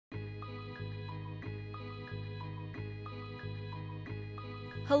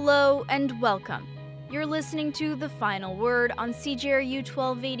Hello and welcome. You're listening to The Final Word on CJRU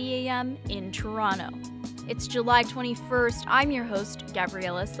 1280 AM in Toronto. It's July 21st. I'm your host,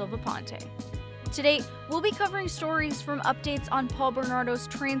 Gabriela Silva-Ponte. Today, we'll be covering stories from updates on Paul Bernardo's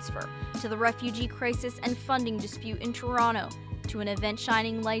transfer, to the refugee crisis and funding dispute in Toronto, to an event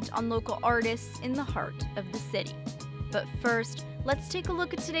shining light on local artists in the heart of the city. But first, let's take a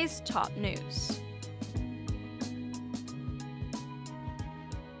look at today's top news.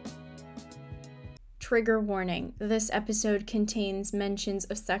 Trigger warning. This episode contains mentions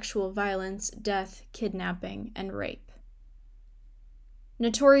of sexual violence, death, kidnapping, and rape.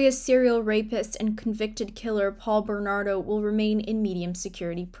 Notorious serial rapist and convicted killer Paul Bernardo will remain in medium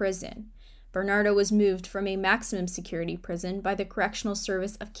security prison. Bernardo was moved from a maximum security prison by the Correctional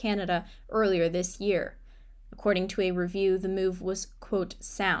Service of Canada earlier this year. According to a review, the move was, quote,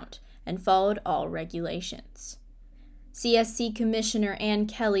 sound and followed all regulations. CSC Commissioner Ann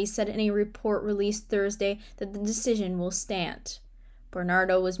Kelly said in a report released Thursday that the decision will stand.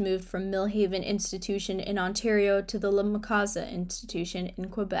 Bernardo was moved from Millhaven Institution in Ontario to the La Macasa Institution in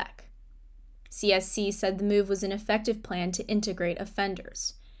Quebec. CSC said the move was an effective plan to integrate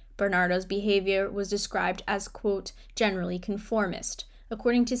offenders. Bernardo's behavior was described as, quote, generally conformist,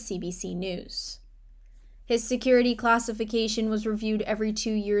 according to CBC News. His security classification was reviewed every 2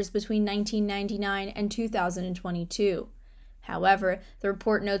 years between 1999 and 2022. However, the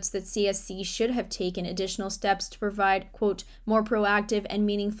report notes that CSC should have taken additional steps to provide, quote, more proactive and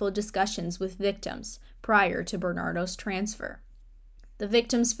meaningful discussions with victims prior to Bernardo's transfer. The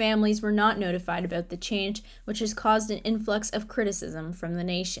victims' families were not notified about the change, which has caused an influx of criticism from the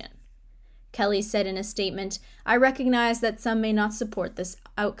nation. Kelly said in a statement, "I recognize that some may not support this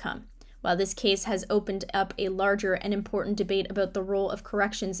outcome. While this case has opened up a larger and important debate about the role of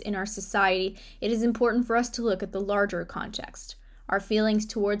corrections in our society, it is important for us to look at the larger context. Our feelings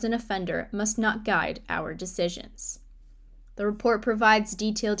towards an offender must not guide our decisions." The report provides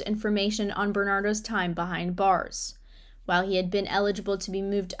detailed information on Bernardo's time behind bars. While he had been eligible to be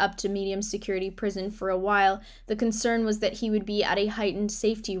moved up to medium security prison for a while, the concern was that he would be at a heightened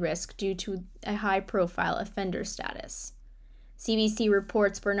safety risk due to a high-profile offender status. CBC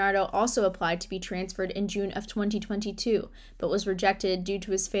reports Bernardo also applied to be transferred in June of 2022, but was rejected due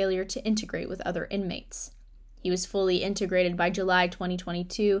to his failure to integrate with other inmates. He was fully integrated by July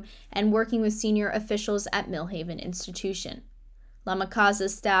 2022 and working with senior officials at Millhaven Institution. La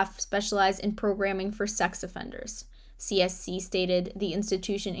Macasa's staff specialize in programming for sex offenders. CSC stated the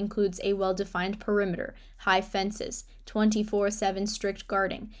institution includes a well-defined perimeter, high fences, 24/7 strict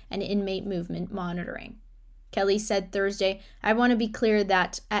guarding, and inmate movement monitoring. Kelly said Thursday, "I want to be clear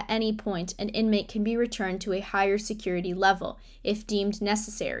that, at any point, an inmate can be returned to a higher security level, if deemed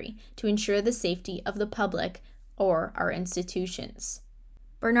necessary, to ensure the safety of the public or our institutions."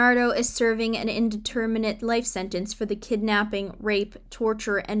 Bernardo is serving an indeterminate life sentence for the kidnapping, rape,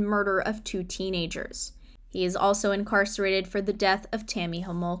 torture, and murder of 2 teenagers. He is also incarcerated for the death of Tammy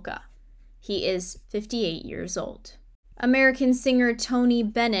Homolka. He is 58 years old. American singer Tony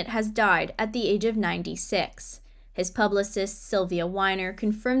Bennett has died at the age of 96. His publicist, Sylvia Weiner,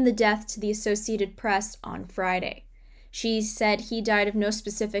 confirmed the death to the Associated Press on Friday. She said he died of no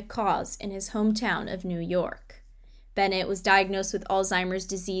specific cause in his hometown of New York. Bennett was diagnosed with Alzheimer's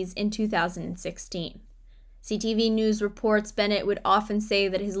disease in 2016. CTV News reports Bennett would often say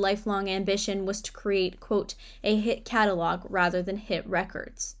that his lifelong ambition was to create, quote, a hit catalog rather than hit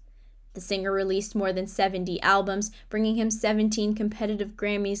records. The singer released more than 70 albums, bringing him 17 competitive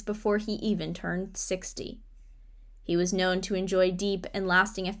Grammys before he even turned 60. He was known to enjoy deep and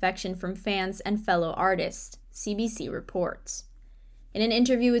lasting affection from fans and fellow artists, CBC reports. In an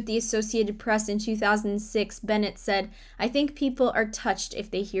interview with the Associated Press in 2006, Bennett said, "I think people are touched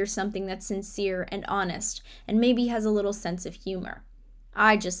if they hear something that's sincere and honest, and maybe has a little sense of humor.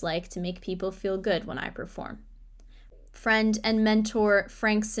 I just like to make people feel good when I perform." Friend and mentor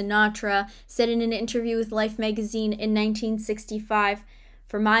Frank Sinatra said in an interview with Life magazine in 1965,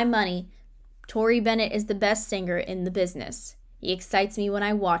 "For my money, Tory Bennett is the best singer in the business. He excites me when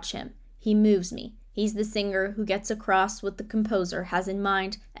I watch him. He moves me. He's the singer who gets across what the composer has in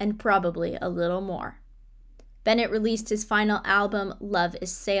mind, and probably a little more." Bennett released his final album, Love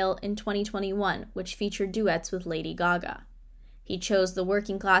Is Sale, in 2021, which featured duets with Lady Gaga. He chose the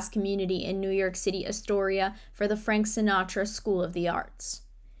working-class community in New York City, Astoria, for the Frank Sinatra School of the Arts.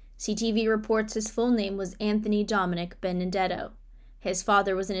 CTV reports his full name was Anthony Dominic Benedetto. His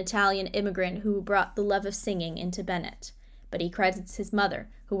father was an Italian immigrant who brought the love of singing into Bennett, but he credits his mother,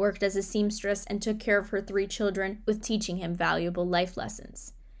 who worked as a seamstress and took care of her 3 children, with teaching him valuable life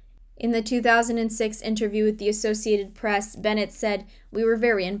lessons. In the 2006 interview with the Associated Press, Bennett said, "We were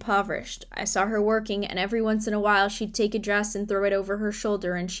very impoverished. I saw her working, and every once in a while she'd take a dress and throw it over her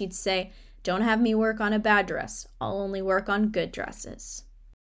shoulder, and she'd say, 'Don't have me work on a bad dress. I'll only work on good dresses.'"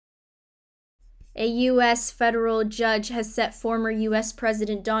 A U.S. federal judge has set former U.S.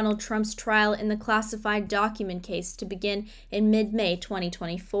 President Donald Trump's trial in the classified document case to begin in mid-May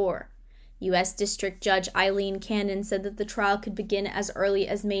 2024. U.S. District Judge Eileen Cannon said that the trial could begin as early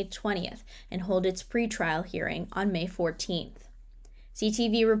as May 20th and hold its pretrial hearing on May 14th.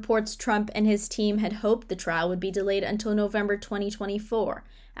 CTV reports Trump and his team had hoped the trial would be delayed until November 2024,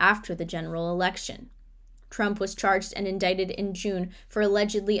 after the general election. Trump was charged and indicted in June for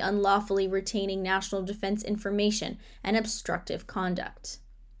allegedly unlawfully retaining national defense information and obstructive conduct.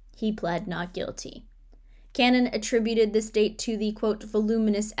 He pled not guilty. Cannon attributed this date to the, quote,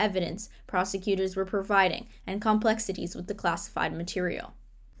 voluminous evidence prosecutors were providing and complexities with the classified material.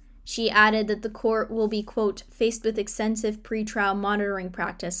 She added that the court will be, quote, faced with extensive pretrial monitoring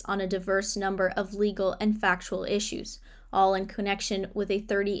practice on a diverse number of legal and factual issues, all in connection with a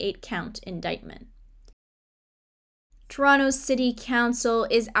 38-count indictment. Toronto's City Council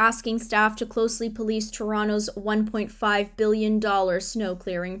is asking staff to closely police Toronto's $1.5 billion snow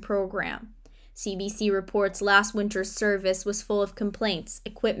clearing program. CBC reports last winter's service was full of complaints,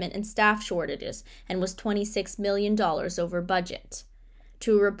 equipment, and staff shortages, and was $26 million over budget.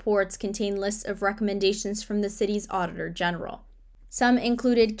 Two reports contain lists of recommendations from the city's Auditor General. Some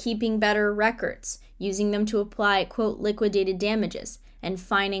included keeping better records, using them to apply, quote, liquidated damages, and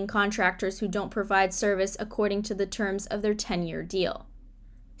fining contractors who don't provide service according to the terms of their 10-year deal.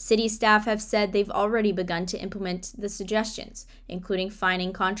 City staff have said they've already begun to implement the suggestions, including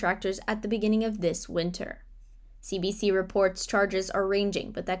fining contractors at the beginning of this winter. CBC reports charges are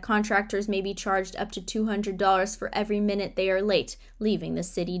ranging, but that contractors may be charged up to $200 for every minute they are late leaving the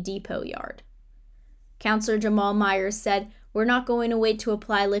city depot yard. Councillor Jamal Myers said, "We're not going to wait to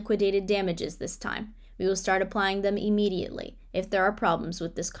apply liquidated damages this time. We will start applying them immediately if there are problems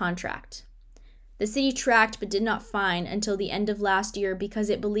with this contract." The city tracked but did not fine until the end of last year because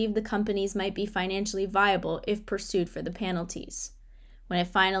it believed the companies might be financially viable if pursued for the penalties. When it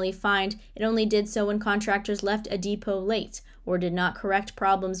finally fined, it only did so when contractors left a depot late or did not correct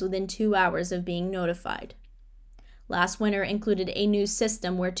problems within 2 hours of being notified. Last winter included a new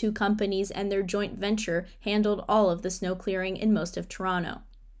system where two companies and their joint venture handled all of the snow clearing in most of Toronto.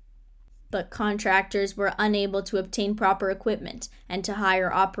 But contractors were unable to obtain proper equipment and to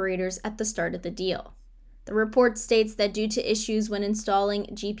hire operators at the start of the deal. The report states that due to issues when installing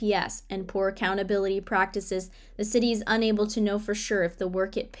GPS and poor accountability practices, the city is unable to know for sure if the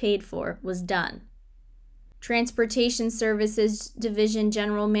work it paid for was done. Transportation Services Division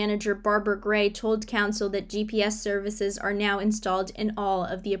General Manager Barbara Gray told Council that GPS services are now installed in all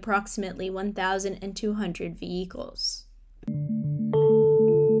of the approximately 1,200 vehicles.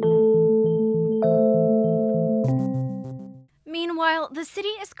 Meanwhile, the city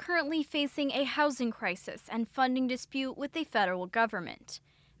is currently facing a housing crisis and funding dispute with the federal government.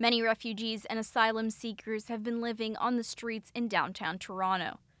 Many refugees and asylum seekers have been living on the streets in downtown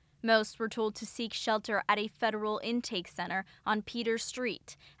Toronto. Most were told to seek shelter at a federal intake center on Peter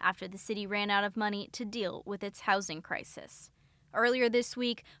Street after the city ran out of money to deal with its housing crisis. Earlier this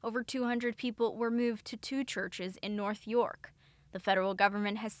week, over 200 people were moved to two churches in North York. The federal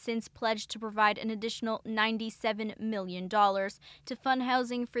government has since pledged to provide an additional $97 million to fund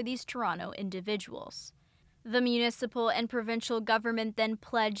housing for these Toronto individuals. The municipal and provincial government then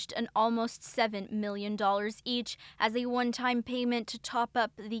pledged an almost $7 million each as a one-time payment to top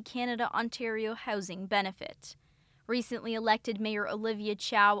up the Canada-Ontario housing benefit. Recently elected Mayor Olivia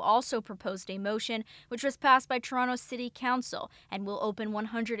Chow also proposed a motion which was passed by Toronto City Council and will open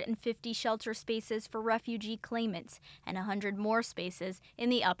 150 shelter spaces for refugee claimants and 100 more spaces in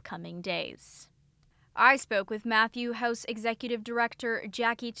the upcoming days. I spoke with Matthew House Executive Director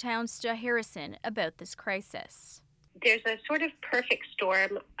Jackie Townsta Harrison about this crisis. There's a sort of perfect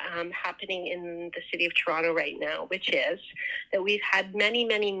storm happening in the city of Toronto right now, which is that we've had many,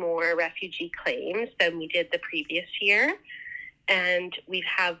 many more refugee claims than we did the previous year. And we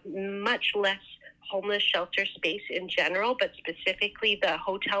have much less homeless shelter space in general, but specifically the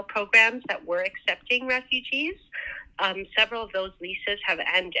hotel programs that were accepting refugees. Several of those leases have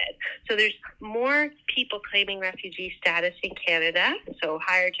ended. So there's more people claiming refugee status in Canada, so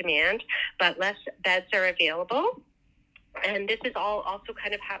higher demand, but less beds are available. And this is all also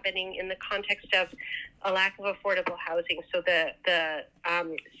kind of happening in the context of a lack of affordable housing. So the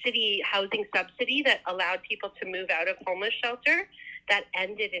city housing subsidy that allowed people to move out of homeless shelter That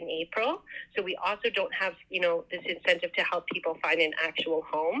ended in April. So we also don't have, this incentive to help people find an actual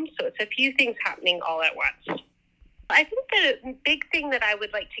home. So it's a few things happening all at once. I think the big thing that I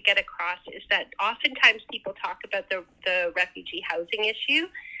would like to get across is that oftentimes people talk about the refugee housing issue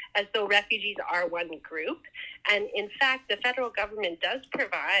as though refugees are one group. And in fact, the federal government does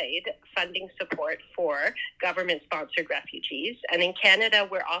provide funding support for government-sponsored refugees. And in Canada,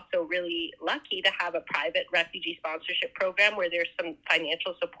 we're also really lucky to have a private refugee sponsorship program where there's some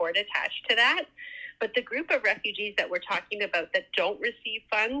financial support attached to that. But the group of refugees that we're talking about that don't receive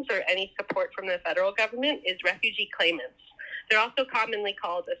funds or any support from the federal government is refugee claimants. They're also commonly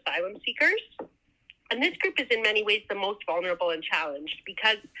called asylum seekers. And this group is in many ways the most vulnerable and challenged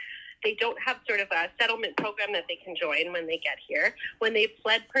because they don't have sort of a settlement program that they can join when they get here. When they've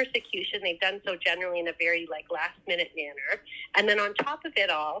fled persecution, they've done so generally in a very last-minute manner. And then on top of it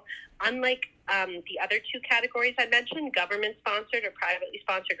all, unlike the other two categories I mentioned, government-sponsored or privately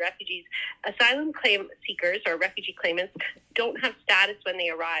sponsored refugees, asylum claim seekers or refugee claimants don't have status when they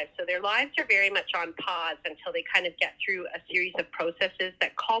arrive. So their lives are very much on pause until they kind of get through a series of processes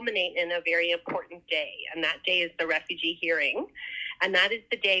that culminate in a very important day. And that day is the refugee hearing. And that is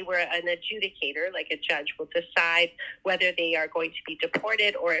the day where an adjudicator, like a judge, will decide whether they are going to be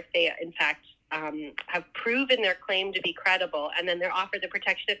deported or if they, in fact, have proven their claim to be credible. And then they're offered the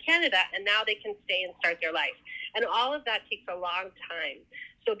protection of Canada, and now they can stay and start their life. And all of that takes a long time.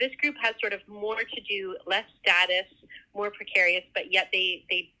 So this group has sort of more to do, less status, more precarious, but yet they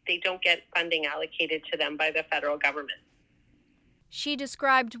don't get funding allocated to them by the federal government. She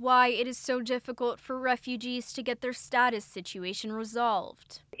described why it is so difficult for refugees to get their status situation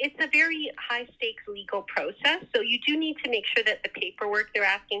resolved. It's a very high-stakes legal process, so you do need to make sure that the paperwork they're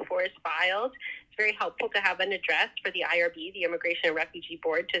asking for is filed. It's very helpful to have an address for the IRB, the Immigration and Refugee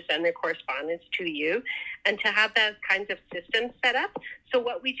Board, to send their correspondence to you, and to have those kinds of systems set up. So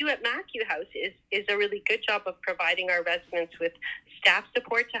what we do at Matthew House is a really good job of providing our residents with staff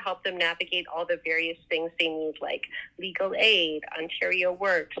support to help them navigate all the various things they need, like legal aid, Ontario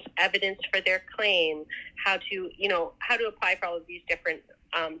Works, evidence for their claim, how to apply for all of these different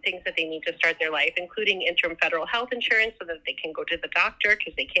things that they need to start their life, including interim federal health insurance so that they can go to the doctor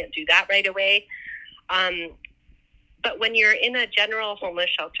because they can't do that right away. But when you're in a general homeless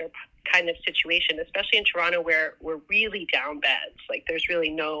shelter kind of situation, especially in Toronto where we're really down beds, like there's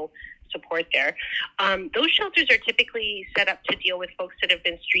really no support there, those shelters are typically set up to deal with folks that have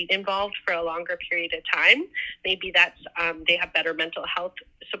been street involved for a longer period of time. Maybe that's they have better mental health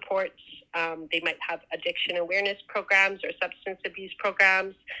supports. They might have addiction awareness programs or substance abuse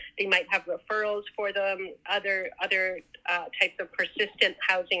programs. They might have referrals for them, other types of persistent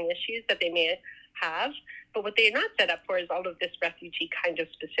housing issues that they may have. But what they're not set up for is all of this refugee kind of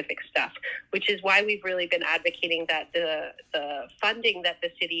specific stuff, which is why we've really been advocating that the funding that the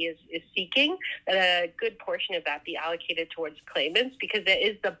city is seeking, that a good portion of that be allocated towards claimants, because it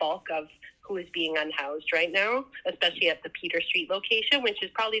is the bulk of who is being unhoused right now, especially at the Peter Street location, which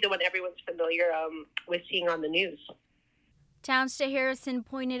is probably the one everyone's familiar with seeing on the news. Townsta Harrison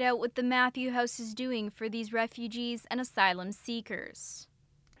pointed out what the Matthew House is doing for these refugees and asylum seekers.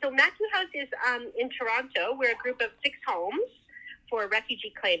 So Matthew House is in Toronto. We're a group of 6 homes for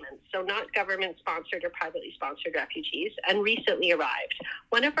refugee claimants, so not government-sponsored or privately sponsored refugees, and recently arrived.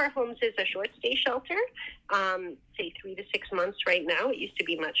 One of our homes is a short-stay shelter, say 3 to 6 months right now. It used to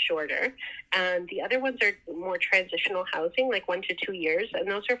be much shorter. And the other ones are more transitional housing, like 1 to 2 years, and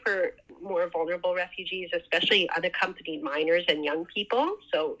those are for more vulnerable refugees, especially unaccompanied minors and young people,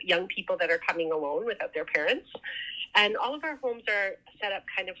 so young people that are coming alone without their parents. And all of our homes are set up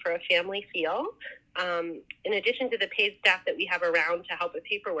kind of for a family feel. In addition to the paid staff that we have around to help with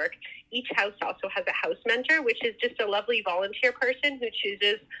paperwork, each house also has a house mentor, which is just a lovely volunteer person who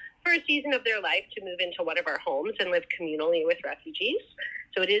chooses for a season of their life to move into one of our homes and live communally with refugees.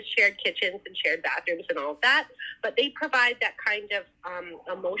 So it is shared kitchens and shared bathrooms and all of that, but they provide that kind of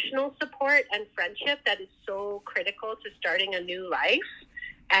emotional support and friendship that is so critical to starting a new life.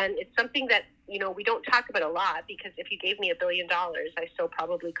 And it's something that, we don't talk about a lot, because if you gave me $1 billion, I still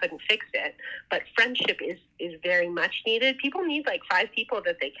probably couldn't fix it. But friendship is very much needed. People need 5 people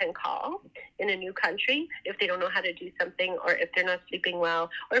that they can call in a new country if they don't know how to do something, or if they're not sleeping well,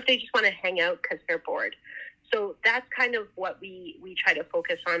 or if they just want to hang out because they're bored. So that's kind of what we try to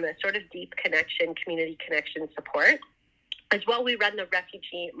focus on, the sort of deep connection, community connection support. As well, we run the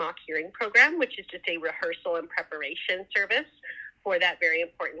Refugee Mock Hearing Program, which is just a rehearsal and preparation service for that very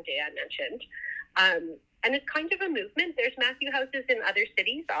important day I mentioned. And it's kind of a movement. There's Matthew Houses in other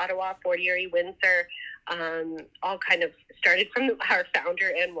cities, Ottawa, Fort Erie, Windsor, all kind of started from our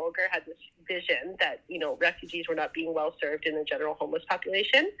founder, Ann Wolger, had this vision that, refugees were not being well served in the general homeless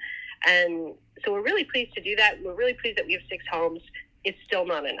population. And so we're really pleased to do that. We're really pleased that we have 6 homes. It's still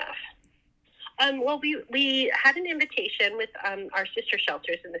not enough. Well, we had an invitation with our sister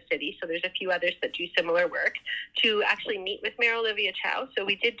shelters in the city, so there's a few others that do similar work, to actually meet with Mayor Olivia Chow. So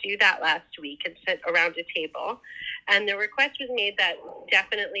we did do that last week and sit around a table. And the request was made that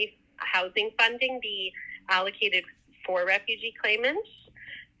definitely housing funding be allocated for refugee claimants,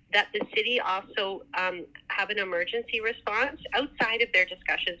 that the city also have an emergency response outside of their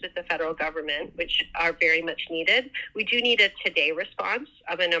discussions with the federal government, which are very much needed. We do need a today response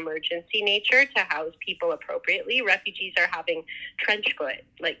of an emergency nature to house people appropriately. Refugees are having trench foot,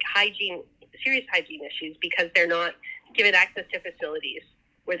 like serious hygiene issues, because they're not given access to facilities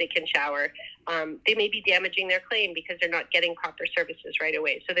where they can shower. They may be damaging their claim because they're not getting proper services right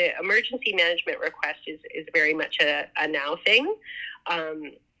away. So the emergency management request is very much a now thing.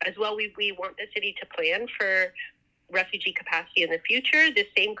 As well, we want the city to plan for refugee capacity in the future. The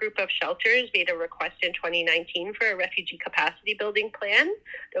same group of shelters made a request in 2019 for a refugee capacity building plan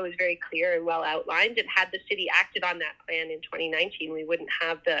that was very clear and well outlined. And had the city acted on that plan in 2019, we wouldn't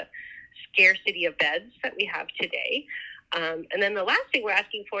have the scarcity of beds that we have today. And then the last thing we're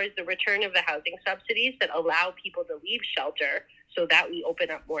asking for is the return of the housing subsidies that allow people to leave shelter so that we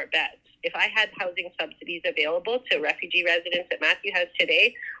open up more beds. If I had housing subsidies available to refugee residents at Matthew House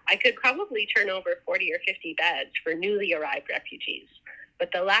today, I could probably turn over 40 or 50 beds for newly arrived refugees.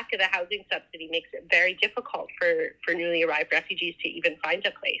 But the lack of the housing subsidy makes it very difficult for newly arrived refugees to even find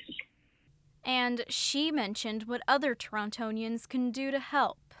a place. And she mentioned what other Torontonians can do to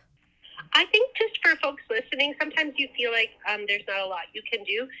help. I think just for folks listening, sometimes you feel like there's not a lot you can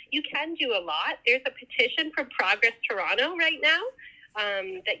do. You can do a lot. There's a petition from Progress Toronto right now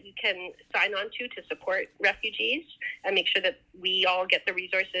that you can sign on to support refugees and make sure that we all get the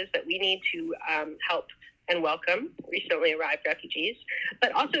resources that we need to help and welcome recently arrived refugees.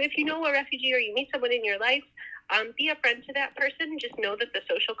 But also, if you know a refugee or you meet someone in your life, be a friend to that person. Just know that the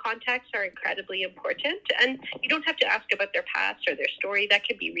social contacts are incredibly important. And you don't have to ask about their past or their story. That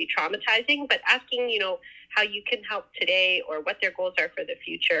can be re-traumatizing. But asking, how you can help today or what their goals are for the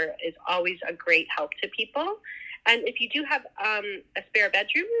future is always a great help to people. And if you do have a spare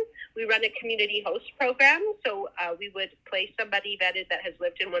bedroom, we run a community host program. So we would place somebody vetted that has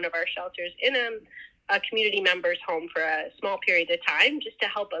lived in one of our shelters in a community member's home for a small period of time, just to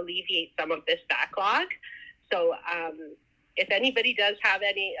help alleviate some of this backlog. So if anybody does have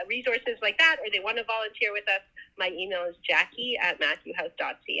any resources like that, or they want to volunteer with us, my email is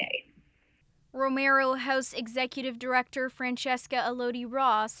jackie@matthewhouse.ca. Romero House Executive Director Francesca Elodie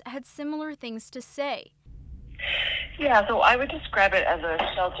Ross had similar things to say. Yeah, so I would describe it as a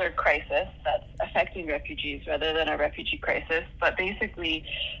shelter crisis that's affecting refugees rather than a refugee crisis. But basically,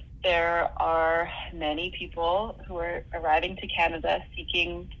 there are many people who are arriving to Canada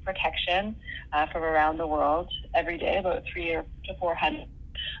seeking protection from around the world every day. About 300 to 400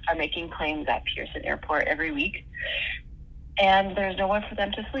 are making claims at Pearson Airport every week. And there's nowhere for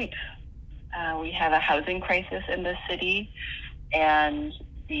them to sleep. We have a housing crisis in the city, and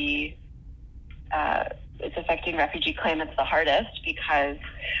it's affecting refugee claimants the hardest because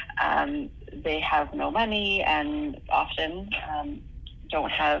they have no money and often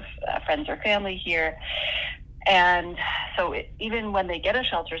don't have friends or family here. And so even when they get a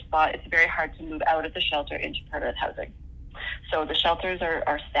shelter spot, it's very hard to move out of the shelter into permanent housing. So the shelters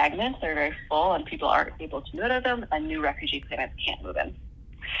are stagnant, they're very full, and people aren't able to move out of them, and new refugee claimants can't move in.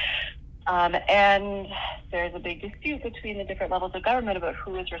 And there's a big dispute between the different levels of government about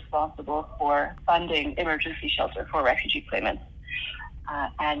who is responsible for funding emergency shelter for refugee claimants.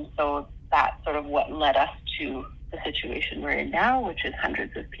 And so that's sort of what led us to the situation we're in now, which is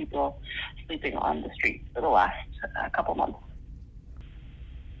hundreds of people sleeping on the streets for the last couple months.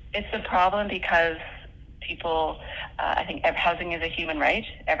 It's a problem because people, I think housing is a human right.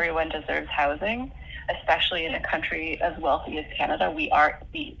 Everyone deserves housing, especially in a country as wealthy as Canada.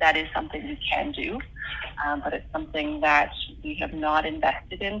 That is something we can do, but it's something that we have not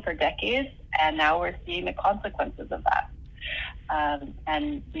invested in for decades, and now we're seeing the consequences of that.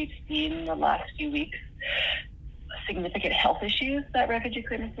 And we've seen the last few weeks significant health issues that refugee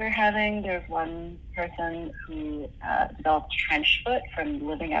claimants are having. There's one person who developed trench foot from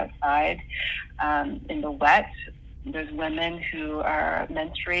living outside in the wet. There's women who are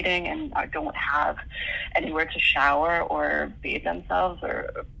menstruating and don't have anywhere to shower or bathe themselves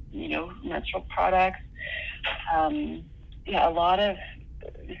or, menstrual products. A lot of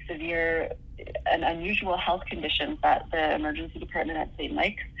severe an unusual health condition that the emergency department at St.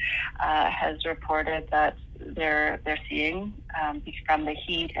 Mike's has reported that they're seeing from the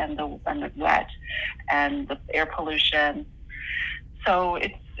heat and the wet and the air pollution. So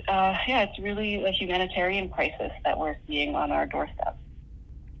it's really a humanitarian crisis that we're seeing on our doorstep.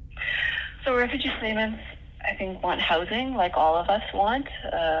 So refugee claimants, I think, want housing like all of us want,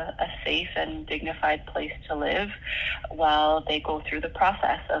 a safe and dignified place to live while they go through the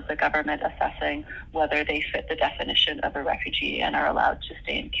process of the government assessing whether they fit the definition of a refugee and are allowed to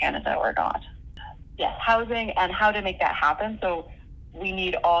stay in Canada or not. Yes, housing and how to make that happen. So we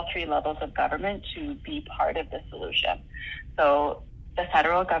need all three levels of government to be part of the solution. So the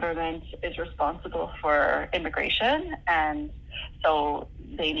federal government is responsible for immigration, and so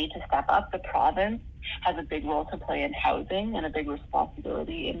they need to step up. The province has a big role to play in housing and a big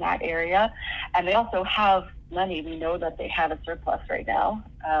responsibility in that area. And they also have money. We know that they have a surplus right now.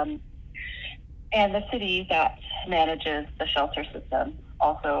 And the city that manages the shelter system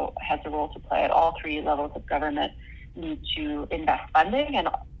also has a role to play at all three levels of government need to invest funding. And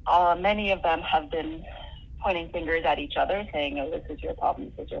many of them have been pointing fingers at each other, saying, oh, this is your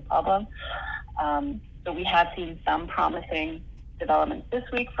problem, this is your problem. So we have seen some promising developments this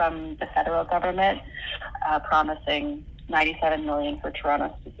week from the federal government, promising $97 million for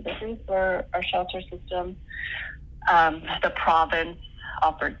Toronto specifically for our shelter system. The province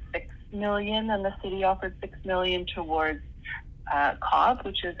offered $6 million and the city offered $6 million towards COB,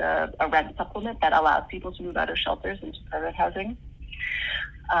 which is a rent supplement that allows people to move out of shelters into private housing.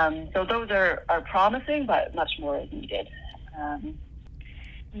 So those are promising, but much more is needed.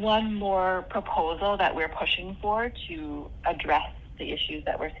 One more proposal that we're pushing for to address the issues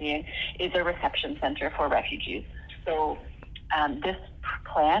that we're seeing is a reception center for refugees. So this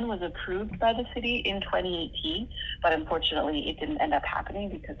plan was approved by the city in 2018, but unfortunately it didn't end up happening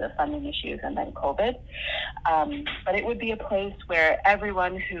because of funding issues and then COVID. But it would be a place where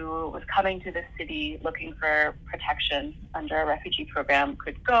everyone who was coming to the city looking for protection under a refugee program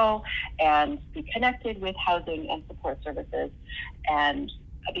could go and be connected with housing and support services. And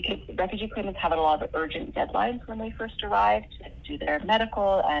because refugee claimants have a lot of urgent deadlines when they first arrive to do their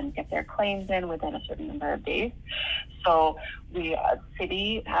medical and get their claims in within a certain number of days. So the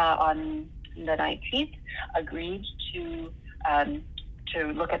city on the 19th agreed to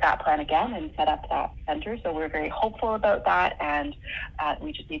look at that plan again and set up that center. So we're very hopeful about that, and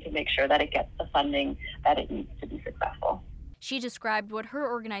we just need to make sure that it gets the funding that it needs to be successful. She described what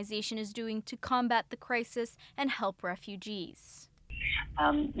her organization is doing to combat the crisis and help refugees.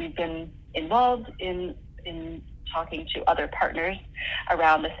 We've been involved in talking to other partners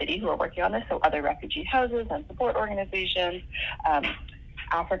around the city who are working on this, so other refugee houses and support organizations,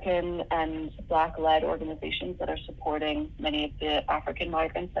 African and Black-led organizations that are supporting many of the African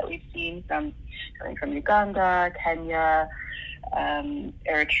migrants that we've seen coming from Uganda, Kenya,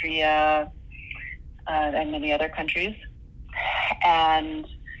 Eritrea, and many other countries. And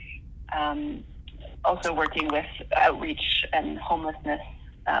also working with outreach and homelessness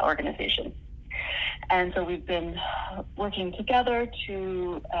organizations. And so we've been working together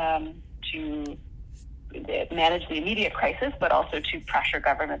to manage the immediate crisis, but also to pressure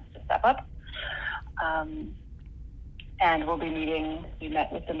governments to step up. And we'll be meeting, we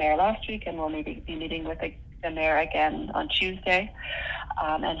met with the mayor last week, and we'll maybe be meeting with the mayor again on Tuesday,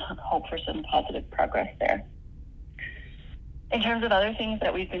 and hope for some positive progress there. In terms of other things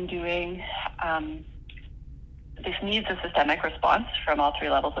that we've been doing, this needs a systemic response from all three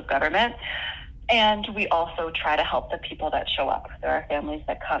levels of government. And we also try to help the people that show up. There are families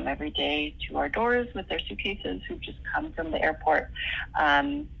that come every day to our doors with their suitcases who've just come from the airport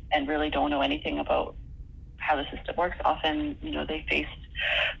and really don't know anything about how the system works. Often, they faced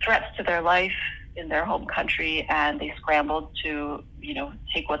threats to their life in their home country, and they scrambled to,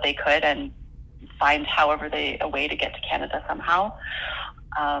 take what they could and find a way to get to Canada somehow.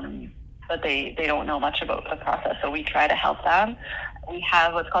 But they don't know much about the process, so we try to help them. We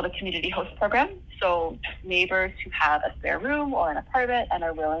have what's called a community host program. So neighbors who have a spare room or an apartment and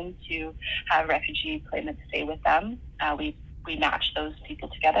are willing to have refugee claimants stay with them, we match those people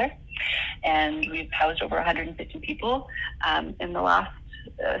together. And we've housed over 150 people in the last,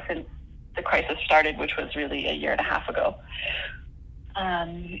 since the crisis started, which was really a year and a half ago.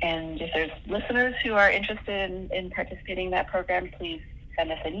 And if there's listeners who are interested in participating in that program, please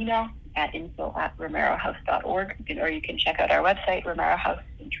send us an email at info@romerohouse.org, or you can check out our website, Romero House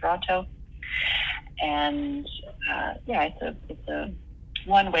in Toronto. And it's a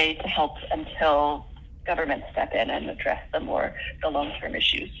one way to help until governments step in and address the long-term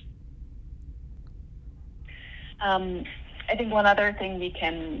issues. I think one other thing we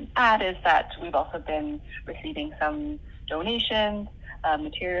can add is that we've also been receiving some donations,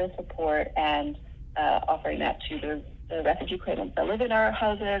 material support, and offering that to the refugee claimants that live in our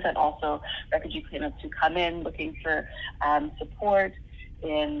houses, and also refugee claimants who come in looking for support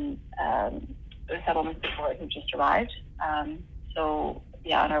in settlement support who just arrived. So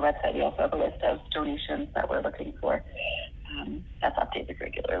yeah, on our website we also have a list of donations that we're looking for. That's updated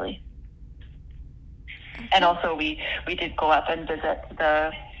regularly. And also we did go up and visit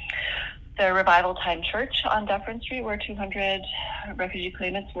the Revival Time Church on Dufferin Street, where 200 refugee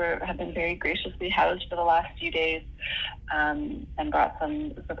claimants have been very graciously housed for the last few days, and brought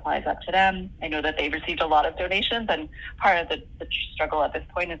some supplies up to them. I know that they've received a lot of donations, and part of the struggle at this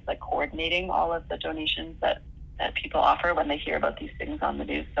point is like coordinating all of the donations that people offer when they hear about these things on the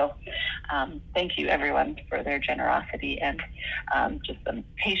news. So thank you everyone for their generosity and just some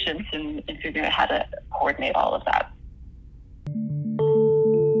patience in figuring out how to coordinate all of that.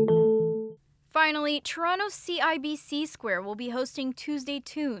 Finally, Toronto's CIBC Square will be hosting Tuesday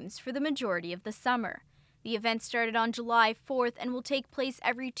Tunes for the majority of the summer. The event started on July 4th and will take place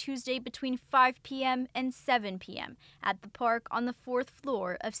every Tuesday between 5 p.m. and 7 p.m. at the park on the 4th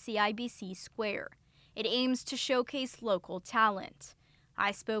floor of CIBC Square. It aims to showcase local talent.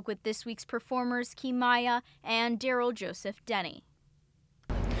 I spoke with this week's performers, Kimaya and Daryl Joseph Denny.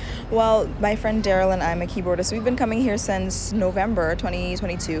 Well, my friend Daryl and I'm a keyboardist. We've been coming here since November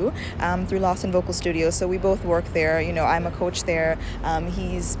 2022 through Lawson Vocal Studios. So we both work there. You know, I'm a coach there.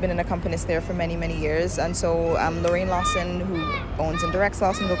 He's been an accompanist there for many, many years. And so Lorraine Lawson, who owns and directs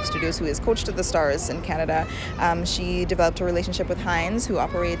Lawson Vocal Studios, who is Coach to the Stars in Canada, she developed a relationship with Heinz, who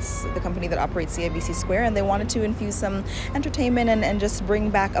operates the company that operates CIBC Square, and they wanted to infuse some entertainment and just bring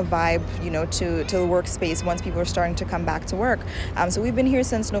back a vibe, you know, to the workspace once people are starting to come back to work. So we've been here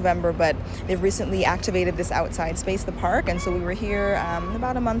since November, but they've recently activated this outside space, the park, and so we were here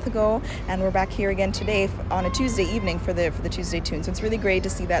about a month ago, and we're back here again today on a Tuesday evening for the Tuesday Tune. So it's really great to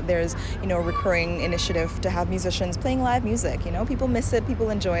see that there's, you know, a recurring initiative to have musicians playing live music. You know, people miss it, people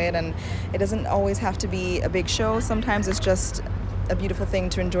enjoy it, and it doesn't always have to be a big show. Sometimes it's just a beautiful thing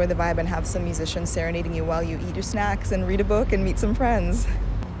to enjoy the vibe and have some musicians serenading you while you eat your snacks and read a book and meet some friends.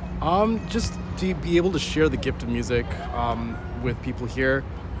 Just to be able to share the gift of music with people here.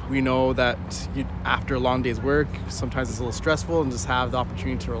 We know that after a long day's work, sometimes it's a little stressful, and just have the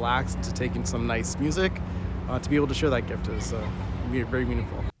opportunity to relax, to take in some nice music, to be able to share that gift is very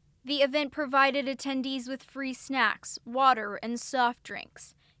meaningful. The event provided attendees with free snacks, water, and soft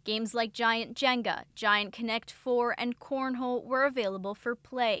drinks. Games like Giant Jenga, Giant Connect 4, and Cornhole were available for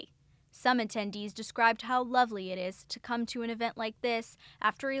play. Some attendees described how lovely it is to come to an event like this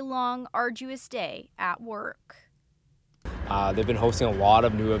after a long, arduous day at work. They've been hosting a lot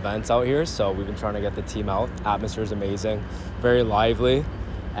of new events out here, so we've been trying to get the team out. Atmosphere is amazing, very lively,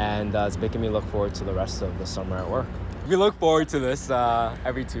 and it's making me look forward to the rest of the summer at work. We look forward to this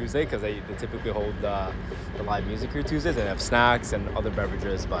every Tuesday because they typically hold the live music here Tuesdays, and they have snacks and other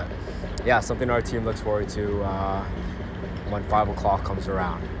beverages. But yeah, something our team looks forward to when 5 o'clock comes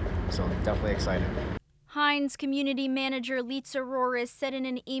around. So definitely excited. Heinz community manager Litsa Roris said in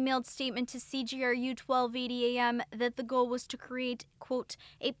an emailed statement to CJRU 1280 AM that the goal was to create, quote,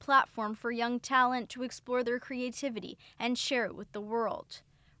 a platform for young talent to explore their creativity and share it with the world.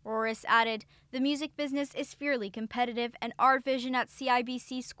 Roris added, the music business is fiercely competitive, and our vision at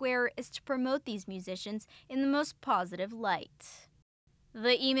CIBC Square is to promote these musicians in the most positive light.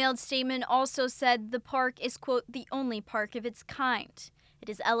 The emailed statement also said the park is, quote, the only park of its kind. It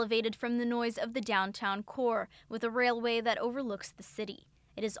is elevated from the noise of the downtown core, with a railway that overlooks the city.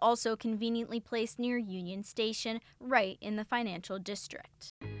 It is also conveniently placed near Union Station, right in the financial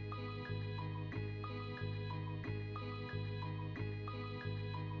district.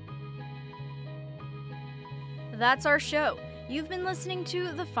 That's our show. You've been listening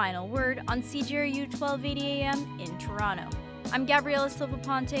to The Final Word on CJRU 1280 AM in Toronto. I'm Gabriela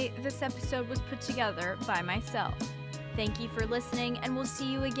Silva-Ponte. This episode was put together by myself. Thank you for listening, and we'll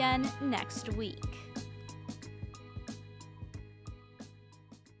see you again next week.